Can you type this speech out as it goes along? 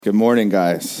Good morning,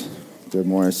 guys. Good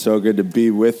morning. So good to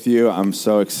be with you. I'm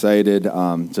so excited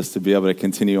just to be able to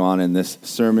continue on in this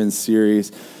sermon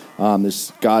series.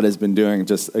 God has been doing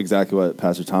just exactly what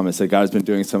Pastor Thomas said. God has been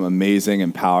doing some amazing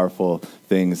and powerful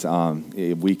things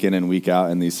week in and week out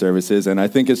in these services. And I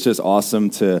think it's just awesome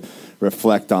to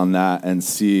reflect on that and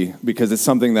see, because it's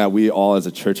something that we all as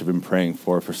a church have been praying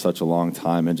for such a long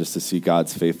time. And just to see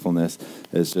God's faithfulness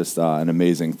is just an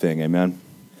amazing thing. Amen.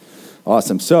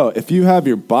 Awesome. So if you have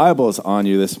your Bibles on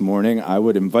you this morning, I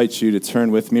would invite you to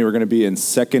turn with me. We're going to be in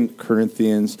 2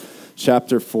 Corinthians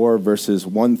chapter 4, verses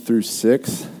 1 through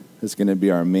 6. Is going to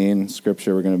be our main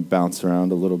scripture. We're going to bounce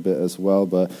around a little bit as well,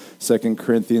 but 2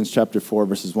 Corinthians chapter 4,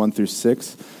 verses 1 through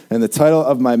 6. And the title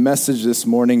of my message this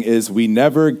morning is We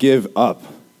Never Give Up.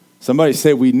 Somebody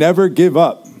say, we never give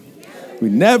up. We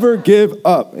never give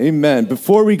up. Amen.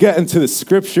 Before we get into the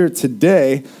scripture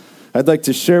today, I'd like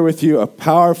to share with you a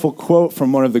powerful quote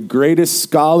from one of the greatest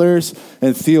scholars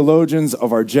and theologians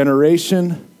of our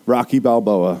generation, Rocky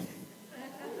Balboa.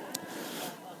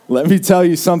 Let me tell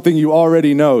you something you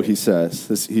already know, he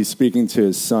says. He's speaking to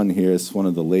his son here. It's one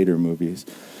of the later movies.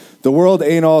 The world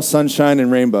ain't all sunshine and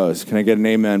rainbows. Can I get an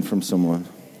amen from someone?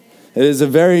 It is a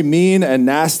very mean and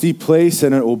nasty place,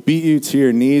 and it will beat you to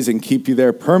your knees and keep you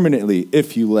there permanently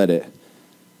if you let it.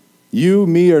 You,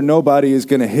 me, or nobody is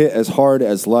going to hit as hard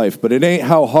as life, but it ain't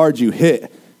how hard you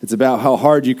hit. It's about how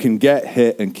hard you can get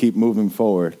hit and keep moving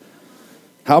forward.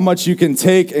 How much you can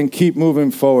take and keep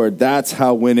moving forward. That's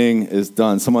how winning is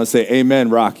done. Someone say,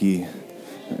 amen, Rocky.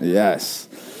 Yes.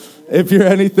 If you're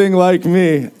anything like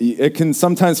me, it can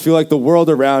sometimes feel like the world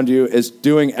around you is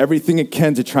doing everything it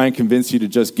can to try and convince you to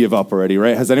just give up already,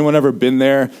 right? Has anyone ever been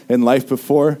there in life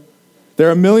before? There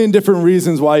are a million different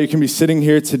reasons why you can be sitting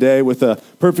here today with a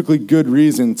perfectly good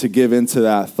reason to give into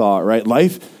that thought, right?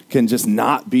 Life can just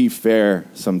not be fair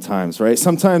sometimes, right?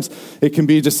 Sometimes it can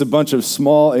be just a bunch of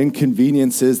small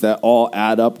inconveniences that all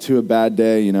add up to a bad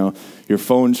day. You know, your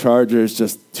phone charger is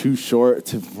just too short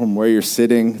from where you're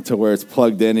sitting to where it's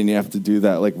plugged in, and you have to do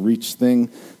that like reach thing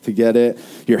to get it.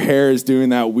 Your hair is doing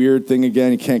that weird thing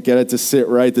again. You can't get it to sit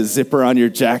right. The zipper on your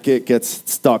jacket gets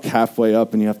stuck halfway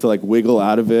up, and you have to like wiggle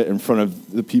out of it in front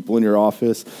of the people in your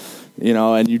office, you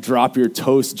know, and you drop your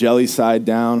toast jelly side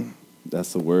down.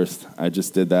 That's the worst. I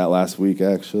just did that last week,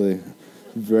 actually.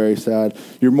 Very sad.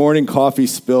 Your morning coffee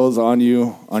spills on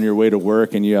you on your way to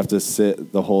work, and you have to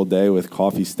sit the whole day with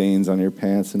coffee stains on your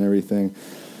pants and everything.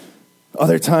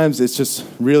 Other times, it's just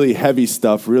really heavy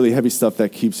stuff that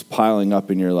keeps piling up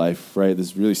in your life, right?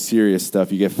 This really serious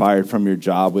stuff. You get fired from your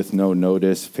job with no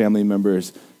notice. Family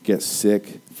members get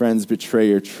sick. Friends betray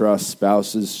your trust.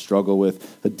 Spouses struggle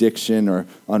with addiction or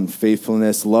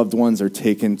unfaithfulness. Loved ones are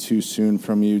taken too soon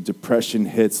from you. Depression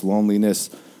hits. Loneliness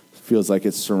feels like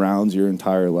it surrounds your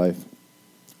entire life.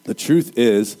 The truth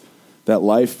is that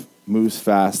life moves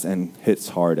fast and hits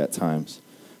hard at times.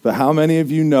 But how many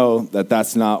of you know that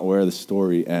that's not where the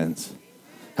story ends?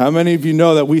 How many of you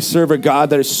know that we serve a God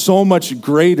that is so much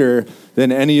greater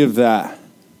than any of that?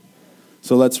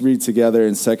 So let's read together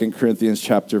in 2 Corinthians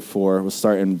chapter 4. We'll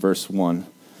start in verse 1.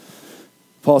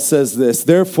 Paul says this,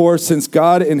 "Therefore, since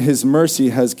God in his mercy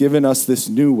has given us this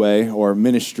new way, or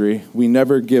ministry, we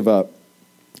never give up.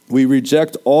 We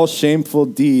reject all shameful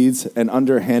deeds and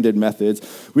underhanded methods.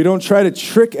 We don't try to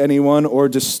trick anyone or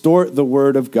distort the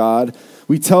word of God.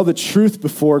 We tell the truth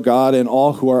before God, and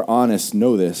all who are honest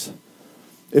know this.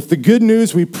 If the good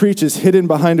news we preach is hidden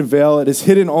behind a veil, it is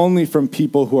hidden only from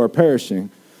people who are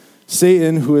perishing.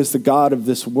 Satan, who is the god of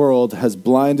this world, has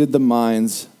blinded the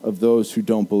minds of those who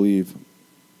don't believe.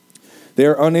 They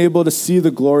are unable to see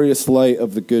the glorious light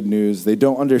of the good news. They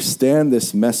don't understand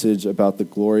this message about the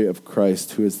glory of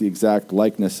Christ, who is the exact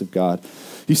likeness of God.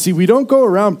 You see, we don't go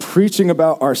around preaching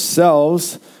about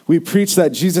ourselves. We preach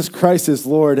that Jesus Christ is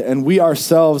Lord, and we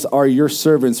ourselves are your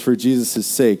servants for Jesus'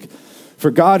 sake. For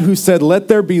God, who said, 'Let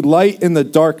there be light in the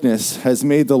darkness,' has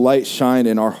made the light shine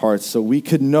in our hearts so we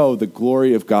could know the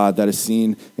glory of God that is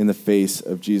seen in the face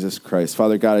of Jesus Christ."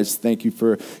 Father God, I just thank you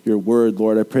for your word,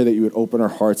 Lord. I pray that you would open our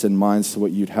hearts and minds to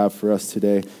what you'd have for us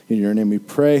today. In your name we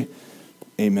pray.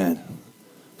 Amen.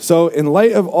 So in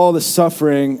light of all the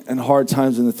suffering and hard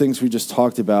times and the things we just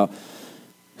talked about,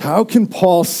 how can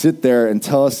Paul sit there and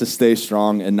tell us to stay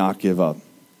strong and not give up?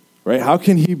 Right? How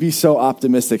can he be so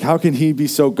optimistic? How can he be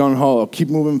so gung-ho,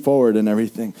 keep moving forward and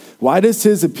everything? Why does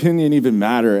his opinion even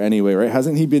matter anyway, right?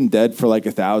 Hasn't he been dead for like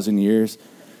 1,000 years,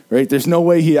 right? There's no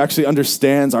way he actually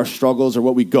understands our struggles or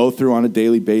what we go through on a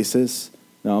daily basis.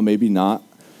 No, maybe not.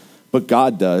 But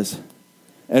God does.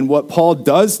 And what Paul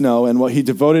does know and what he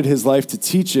devoted his life to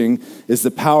teaching is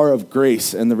the power of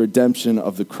grace and the redemption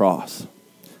of the cross.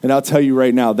 And I'll tell you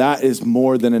right now, that is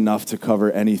more than enough to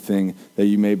cover anything that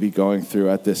you may be going through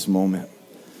at this moment.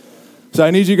 So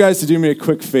I need you guys to do me a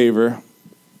quick favor.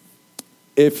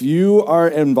 If you are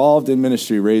involved in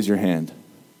ministry, raise your hand.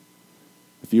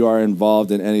 If you are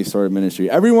involved in any sort of ministry,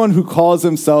 everyone who calls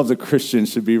themselves a Christian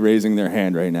should be raising their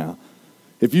hand right now.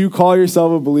 If you call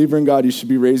yourself a believer in God, you should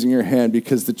be raising your hand,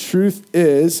 because the truth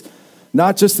is,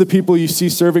 not just the people you see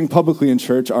serving publicly in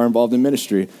church are involved in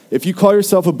ministry. If you call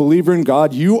yourself a believer in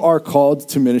God, you are called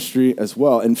to ministry as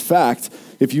well. In fact,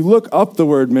 if you look up the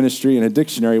word ministry in a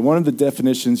dictionary, one of the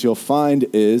definitions you'll find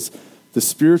is the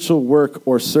spiritual work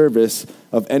or service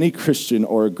of any Christian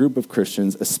or a group of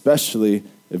Christians, especially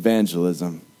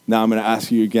evangelism. Now I'm going to ask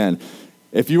you again.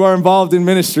 If you are involved in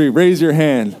ministry, raise your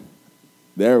hand.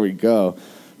 There we go.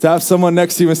 To have someone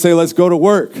next to you and say, let's go to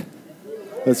work.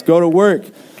 Let's go to work.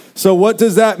 So what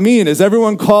does that mean? Is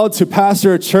everyone called to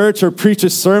pastor a church or preach a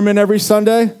sermon every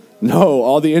Sunday? No,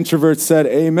 all the introverts said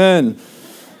amen.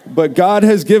 But God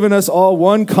has given us all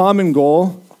one common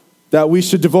goal that we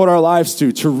should devote our lives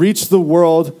to reach the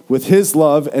world with his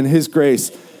love and his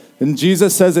grace. And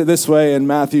Jesus says it this way in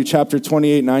Matthew chapter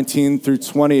 28, 19 through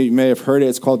 20. You may have heard it.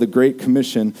 It's called the Great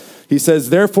Commission. He says,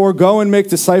 therefore, go and make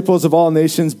disciples of all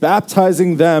nations,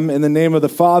 baptizing them in the name of the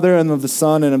Father and of the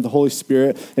Son and of the Holy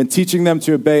Spirit, and teaching them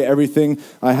to obey everything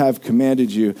I have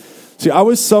commanded you. See, I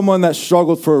was someone that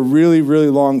struggled for a really,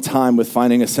 really long time with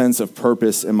finding a sense of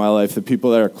purpose in my life. The people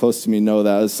that are close to me know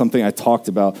that. It's something I talked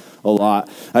about a lot.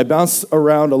 I bounced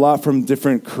around a lot from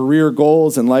different career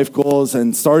goals and life goals,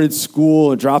 and started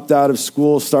school, dropped out of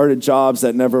school, started jobs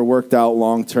that never worked out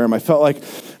long term. I felt like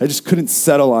I just couldn't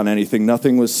settle on anything.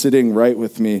 Nothing was sitting right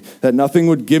with me, that nothing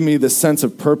would give me the sense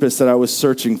of purpose that I was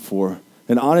searching for.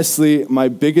 And honestly, my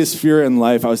biggest fear in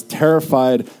life, I was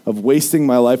terrified of wasting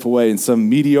my life away in some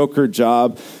mediocre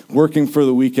job, working for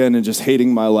the weekend and just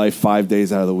hating my life 5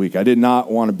 days out of the week. I did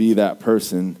not want to be that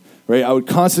person, right? I would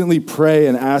constantly pray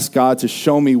and ask God to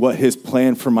show me what his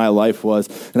plan for my life was.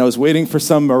 And I was waiting for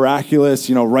some miraculous,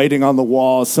 writing on the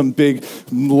wall, some big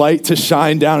light to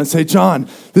shine down and say, John,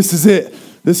 this is it.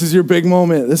 This is your big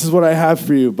moment. This is what I have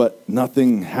for you. But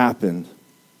nothing happened.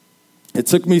 It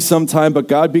took me some time, but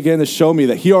God began to show me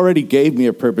that he already gave me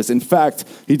a purpose. In fact,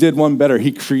 he did one better.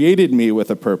 He created me with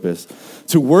a purpose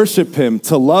to worship him,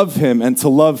 to love him, and to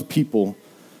love people,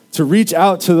 to reach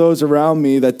out to those around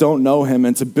me that don't know him,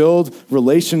 and to build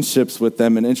relationships with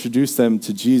them and introduce them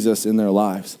to Jesus in their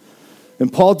lives.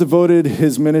 And Paul devoted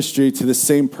his ministry to the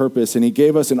same purpose, and he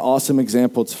gave us an awesome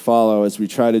example to follow as we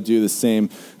try to do the same.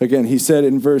 Again, he said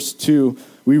in verse 2,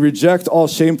 we reject all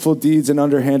shameful deeds and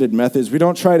underhanded methods. We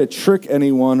don't try to trick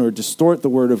anyone or distort the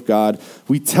word of God.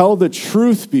 We tell the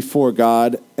truth before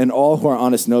God, and all who are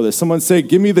honest know this. Someone say,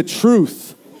 give me the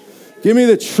truth. Give me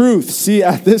the truth. See,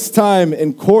 at this time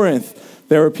in Corinth,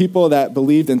 there were people that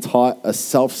believed and taught a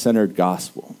self-centered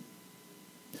gospel.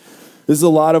 This is a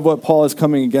lot of what Paul is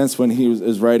coming against when he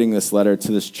is writing this letter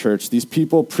to this church. These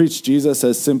people preach Jesus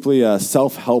as simply a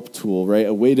self-help tool, right?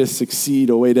 A way to succeed,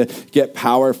 a way to get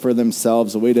power for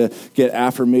themselves, a way to get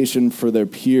affirmation for their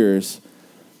peers.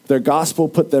 Their gospel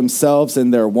put themselves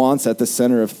and their wants at the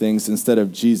center of things instead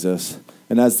of Jesus.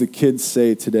 And as the kids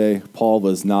say today, Paul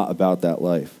was not about that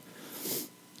life.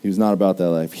 He was not about that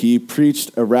life. He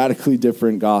preached a radically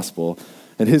different gospel.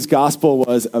 And his gospel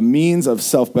was a means of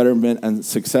self-betterment and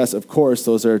success. Of course,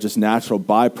 those are just natural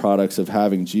byproducts of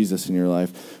having Jesus in your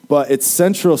life. But its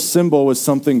central symbol was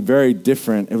something very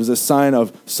different. It was a sign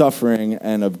of suffering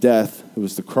and of death. It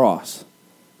was the cross.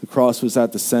 The cross was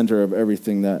at the center of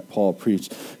everything that Paul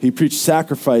preached. He preached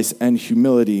sacrifice and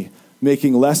humility,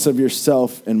 making less of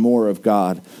yourself and more of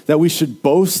God. That we should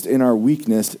boast in our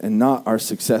weakness and not our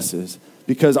successes.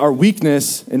 Because our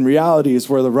weakness, in reality, is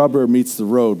where the rubber meets the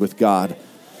road with God.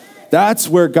 That's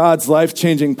where God's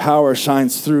life-changing power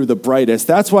shines through the brightest.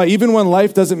 That's why even when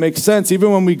life doesn't make sense,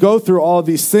 even when we go through all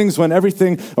these things, when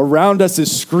everything around us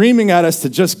is screaming at us to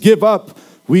just give up,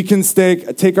 we can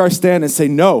take our stand and say,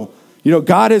 no.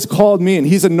 God has called me and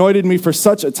he's anointed me for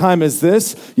such a time as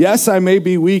this. Yes, I may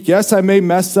be weak. Yes, I may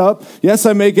mess up. Yes,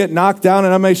 I may get knocked down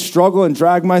and I may struggle and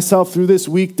drag myself through this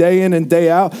week day in and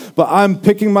day out. But I'm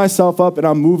picking myself up and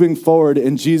I'm moving forward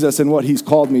in Jesus and what he's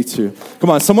called me to. Come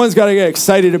on, someone's got to get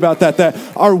excited about that. That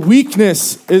our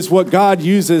weakness is what God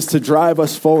uses to drive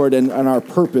us forward and our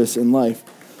purpose in life.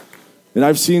 And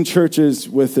I've seen churches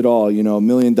with it all, $1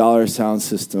 million sound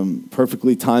system,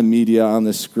 perfectly timed media on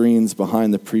the screens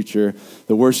behind the preacher.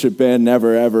 The worship band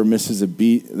never, ever misses a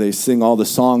beat. They sing all the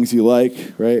songs you like,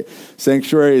 right?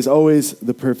 Sanctuary is always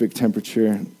the perfect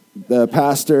temperature. The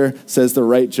pastor says the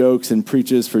right jokes and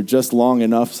preaches for just long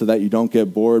enough so that you don't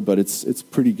get bored, but it's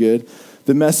pretty good.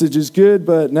 the message is good,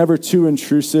 but never too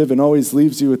intrusive and always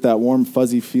leaves you with that warm,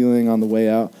 fuzzy feeling on the way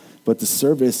out. But the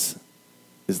service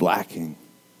is lacking.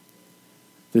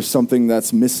 There's something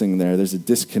that's missing there. There's a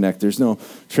disconnect. There's no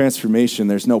transformation.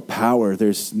 There's no power.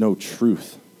 There's no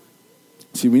truth.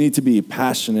 See, we need to be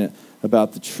passionate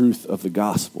about the truth of the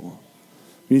gospel.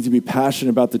 We need to be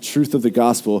passionate about the truth of the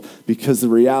gospel because the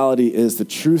reality is the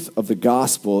truth of the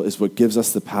gospel is what gives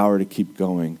us the power to keep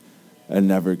going and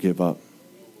never give up.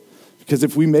 Because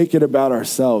if we make it about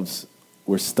ourselves,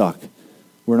 we're stuck.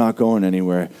 We're not going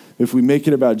anywhere. If we make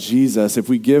it about Jesus, if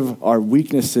we give our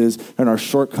weaknesses and our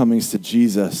shortcomings to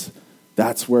Jesus,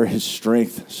 that's where his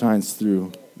strength shines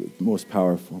through, most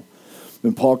powerful.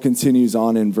 Then Paul continues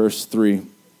on in verse 3.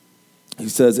 He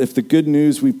says, if the good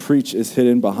news we preach is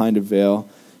hidden behind a veil,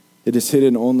 it is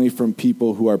hidden only from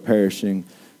people who are perishing.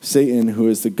 Satan, who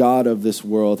is the god of this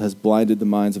world, has blinded the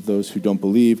minds of those who don't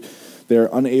believe. They are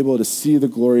unable to see the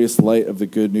glorious light of the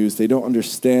good news. They don't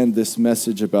understand this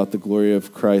message about the glory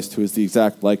of Christ, who is the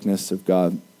exact likeness of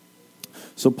God.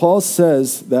 So Paul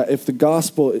says that if the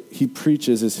gospel he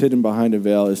preaches is hidden behind a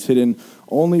veil, is hidden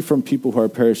only from people who are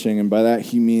perishing, and by that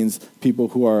he means people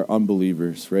who are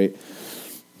unbelievers, right?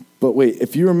 But wait,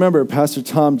 if you remember, Pastor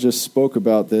Tom just spoke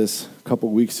about this a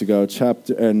couple weeks ago.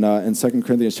 In 2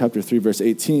 Corinthians chapter 3, verse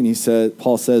 18,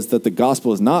 Paul says that the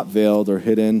gospel is not veiled or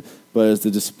hidden, but is the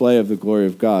display of the glory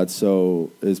of God.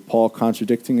 So is Paul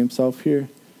contradicting himself here?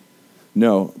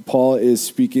 No, Paul is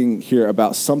speaking here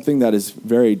about something that is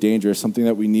very dangerous, something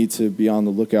that we need to be on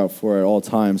the lookout for at all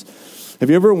times. Have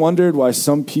you ever wondered why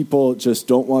some people just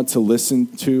don't want to listen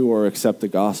to or accept the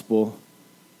gospel?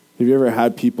 Have you ever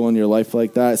had people in your life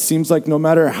like that? It seems like no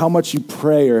matter how much you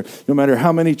pray or no matter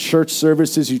how many church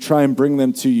services you try and bring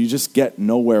them to, you just get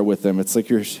nowhere with them. It's like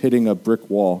you're hitting a brick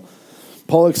wall.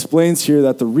 Paul explains here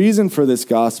that the reason for this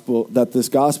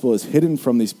gospel is hidden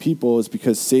from these people is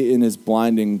because Satan is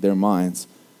blinding their minds,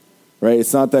 right?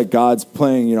 It's not that God's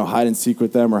playing, hide and seek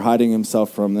with them or hiding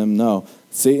himself from them. No,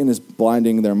 Satan is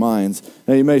blinding their minds.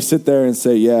 Now you may sit there and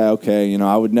say, yeah, okay,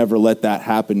 I would never let that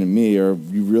happen to me, or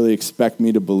you really expect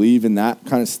me to believe in that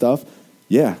kind of stuff?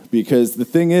 Yeah, because the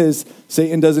thing is,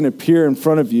 Satan doesn't appear in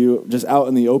front of you just out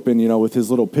in the open, with his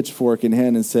little pitchfork in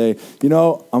hand and say,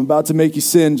 I'm about to make you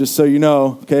sin just so you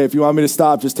know. Okay, if you want me to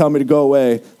stop, just tell me to go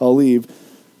away. I'll leave.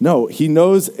 No, he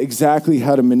knows exactly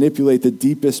how to manipulate the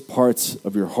deepest parts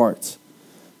of your heart,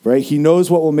 right? He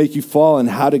knows what will make you fall and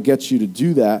how to get you to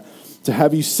do that, to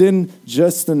have you sin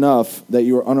just enough that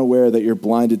you are unaware that you're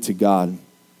blinded to God.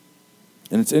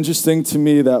 And it's interesting to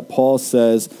me that Paul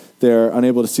says they're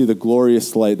unable to see the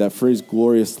glorious light, that phrase,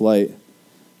 glorious light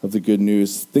of the good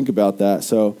news. Think about that.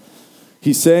 So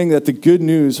he's saying that the good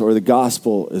news or the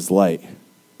gospel is light,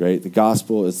 right? The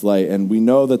gospel is light. And we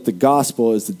know that the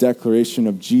gospel is the declaration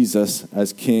of Jesus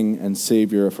as King and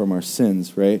Savior from our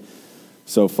sins, right?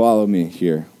 So follow me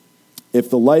here. If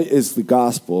the light is the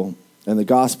gospel, and the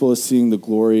gospel is seeing the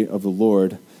glory of the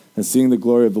Lord, and seeing the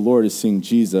glory of the Lord is seeing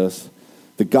Jesus,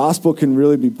 the gospel can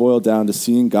really be boiled down to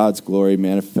seeing God's glory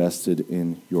manifested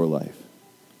in your life.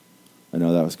 I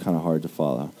know that was kind of hard to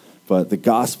follow, but the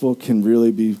gospel can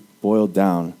really be boiled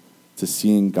down to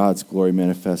seeing God's glory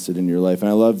manifested in your life. And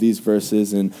I love these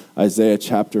verses in Isaiah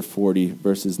chapter 40,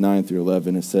 verses 9 through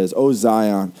 11. It says, O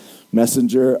Zion,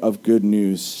 messenger of good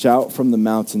news, shout from the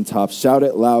mountaintops, shout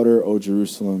it louder, O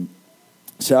Jerusalem.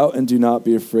 Shout and do not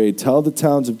be afraid. Tell the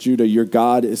towns of Judah, your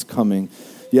God is coming.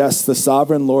 Yes, the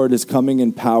sovereign Lord is coming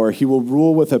in power. He will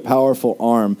rule with a powerful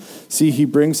arm. See, he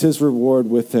brings his reward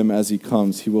with him as he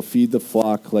comes. He will feed the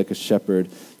flock like a shepherd.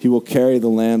 He will carry the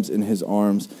lambs in his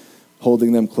arms,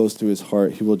 holding them close to his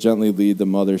heart. He will gently lead the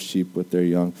mother sheep with their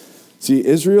young. See,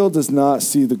 Israel does not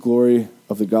see the glory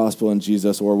of the gospel in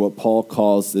Jesus, or what Paul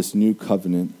calls this new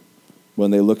covenant,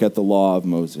 when they look at the law of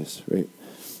Moses, right?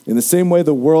 In the same way,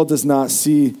 the world does not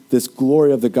see this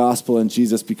glory of the gospel in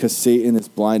Jesus because Satan is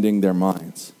blinding their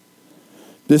minds.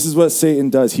 This is what Satan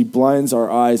does. He blinds our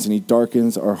eyes and he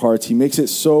darkens our hearts. He makes it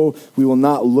so we will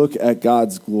not look at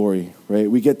God's glory, right?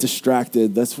 We get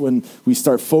distracted. That's when we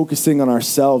start focusing on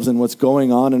ourselves and what's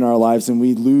going on in our lives, and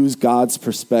we lose God's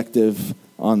perspective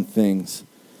on things.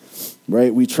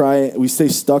 Right? We stay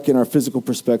stuck in our physical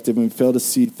perspective and we fail to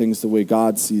see things the way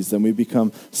God sees them. We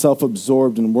become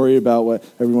self-absorbed and worry about what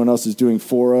everyone else is doing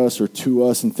for us or to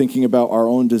us, and thinking about our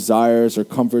own desires or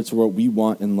comforts or what we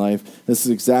want in life. This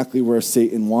is exactly where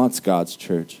Satan wants God's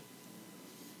church.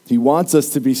 He wants us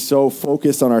to be so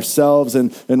focused on ourselves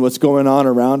and what's going on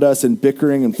around us and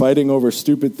bickering and fighting over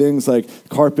stupid things like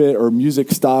carpet or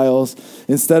music styles,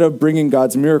 instead of bringing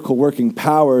God's miracle working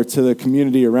power to the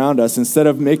community around us, instead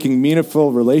of making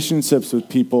meaningful relationships with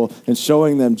people and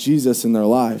showing them Jesus in their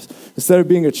lives, instead of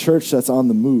being a church that's on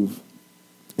the move,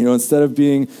 instead of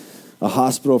being a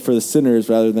hospital for the sinners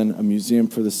rather than a museum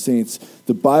for the saints.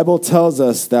 The Bible tells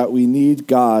us that we need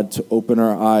God to open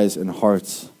our eyes and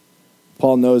hearts.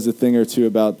 Paul knows a thing or two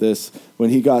about this. When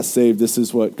he got saved, this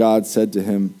is what God said to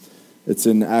him. It's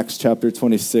in Acts chapter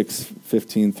 26,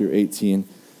 15 through 18.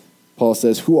 Paul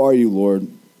says, "Who are you, Lord?"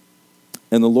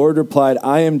 And the Lord replied,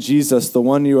 "I am Jesus, the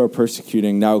one you are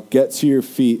persecuting. Now get to your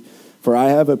feet, for I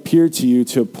have appeared to you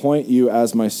to appoint you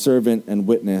as my servant and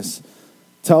witness.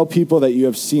 Tell people that you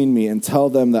have seen me, and tell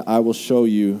them what I will show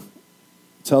you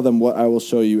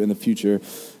in the future,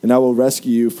 and I will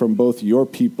rescue you from both your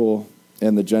people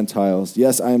and the Gentiles.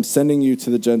 Yes, I am sending you to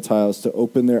the Gentiles to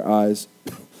open their eyes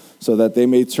so that they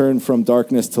may turn from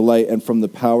darkness to light and from the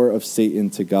power of Satan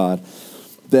to God.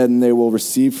 Then they will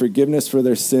receive forgiveness for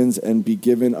their sins and be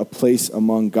given a place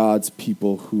among God's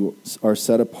people who are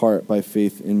set apart by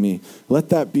faith in me." Let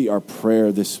that be our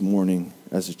prayer this morning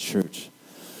as a church.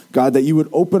 God, that you would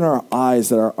open our eyes,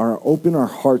 that open our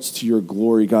hearts to your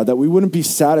glory, God, that we wouldn't be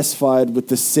satisfied with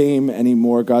the same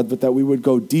anymore, God, but that we would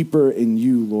go deeper in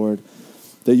you, Lord.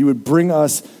 That you would bring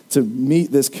us to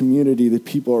meet this community, the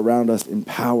people around us, in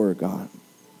power, God.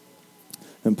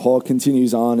 And Paul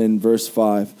continues on in verse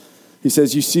 5. He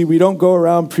says, "You see, we don't go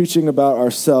around preaching about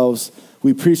ourselves.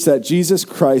 We preach that Jesus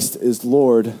Christ is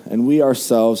Lord, and we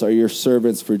ourselves are your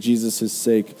servants for Jesus'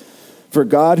 sake. For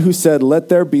God, who said, 'Let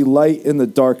there be light in the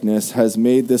darkness,' has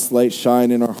made this light shine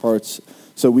in our hearts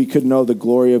so we could know the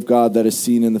glory of God that is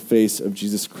seen in the face of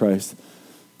Jesus Christ."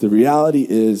 The reality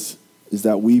is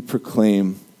that we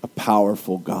proclaim a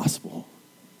powerful gospel.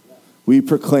 We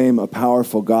proclaim a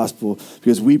powerful gospel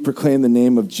because we proclaim the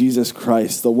name of Jesus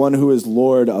Christ, the one who is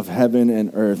Lord of heaven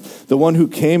and earth, the one who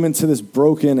came into this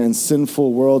broken and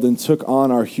sinful world and took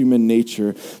on our human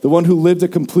nature, the one who lived a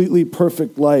completely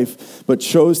perfect life but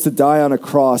chose to die on a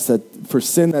cross for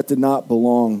sin that did not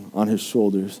belong on his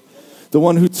shoulders. The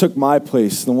one who took my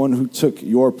place, the one who took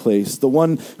your place, the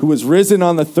one who was risen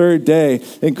on the third day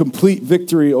in complete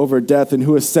victory over death and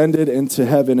who ascended into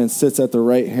heaven and sits at the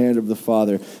right hand of the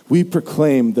Father. We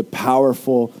proclaim the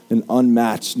powerful and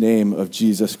unmatched name of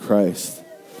Jesus Christ.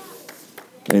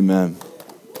 Amen.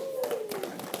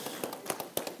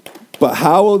 But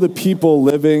how will the people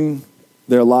living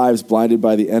their lives blinded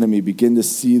by the enemy begin to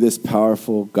see this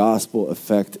powerful gospel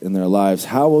effect in their lives?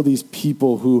 How will these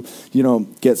people who,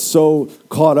 get so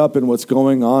caught up in what's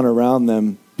going on around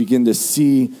them begin to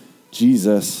see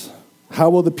Jesus? How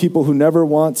will the people who never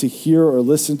want to hear or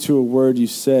listen to a word you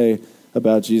say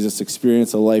about Jesus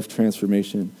experience a life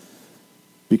transformation?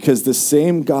 Because the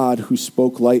same God who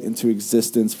spoke light into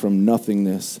existence from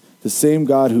nothingness, the same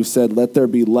God who said, "Let there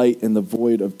be light in the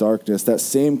void of darkness," that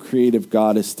same creative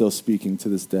God is still speaking to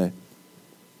this day.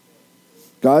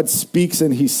 God speaks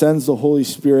and he sends the Holy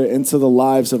Spirit into the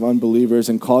lives of unbelievers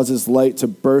and causes light to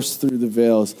burst through the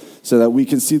veils so that we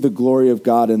can see the glory of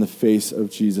God in the face of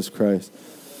Jesus Christ.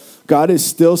 God is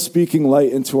still speaking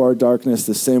light into our darkness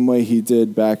the same way he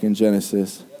did back in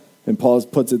Genesis. And Paul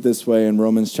puts it this way in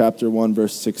Romans chapter 1,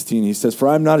 verse 16. He says, "For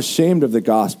I'm not ashamed of the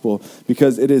gospel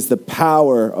because it is the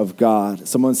power of God."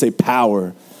 Someone say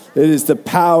power. It is the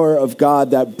power of God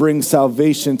that brings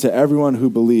salvation to everyone who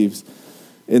believes.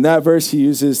 In that verse, he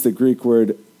uses the Greek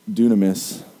word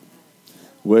dunamis,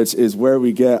 which is where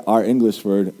we get our English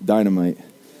word dynamite.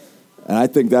 And I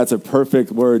think that's a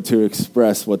perfect word to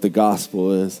express what the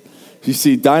gospel is. You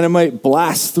see, dynamite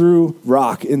blasts through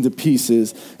rock into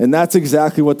pieces, and that's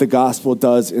exactly what the gospel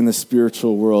does in the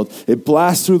spiritual world. It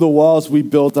blasts through the walls we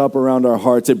built up around our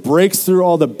hearts. It breaks through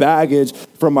all the baggage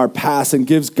from our past and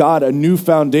gives God a new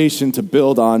foundation to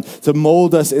build on, to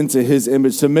mold us into his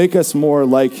image, to make us more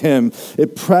like him.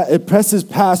 It presses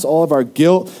past all of our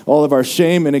guilt, all of our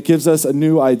shame, and it gives us a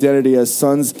new identity as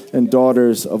sons and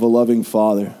daughters of a loving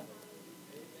Father.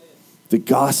 The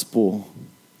gospel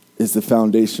is the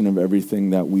foundation of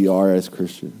everything that we are as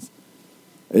Christians.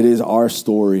 It is our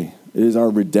story. It is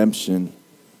our redemption.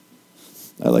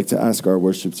 I'd like to ask our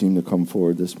worship team to come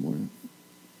forward this morning.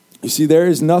 You see, there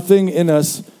is nothing in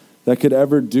us that could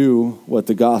ever do what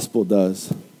the gospel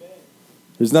does.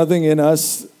 There's nothing in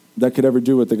us that could ever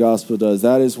do what the gospel does.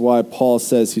 That is why Paul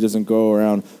says he doesn't go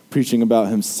around preaching about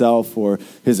himself or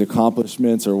his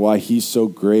accomplishments or why he's so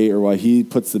great or why he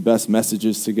puts the best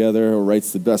messages together or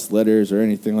writes the best letters or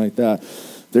anything like that.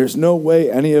 There's no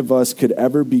way any of us could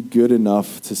ever be good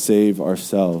enough to save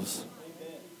ourselves.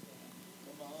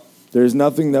 There's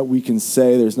nothing that we can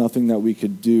say, there's nothing that we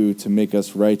could do to make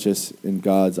us righteous in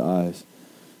God's eyes.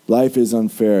 Life is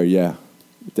unfair, yeah,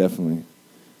 definitely.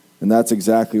 And that's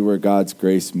exactly where God's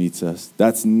grace meets us.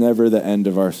 That's never the end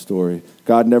of our story.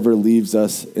 God never leaves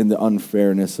us in the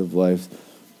unfairness of life,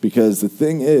 because the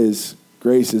thing is,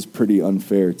 grace is pretty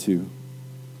unfair too.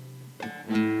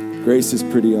 Grace is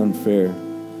pretty unfair.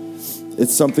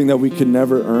 It's something that we can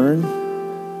never earn.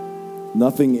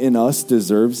 Nothing in us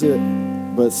deserves it,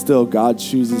 but still God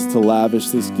chooses to lavish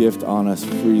this gift on us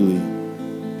freely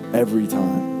every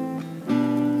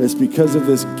time. It's because of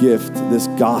this gift, this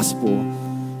gospel,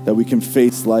 that we can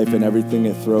face life and everything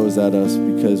it throws at us,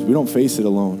 because we don't face it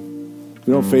alone.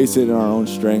 We don't face it in our own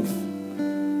strength.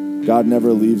 God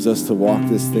never leaves us to walk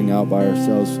this thing out by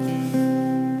ourselves.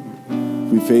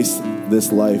 We face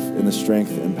this life in the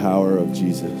strength and power of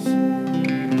Jesus.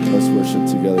 Let's worship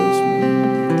together this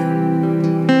morning.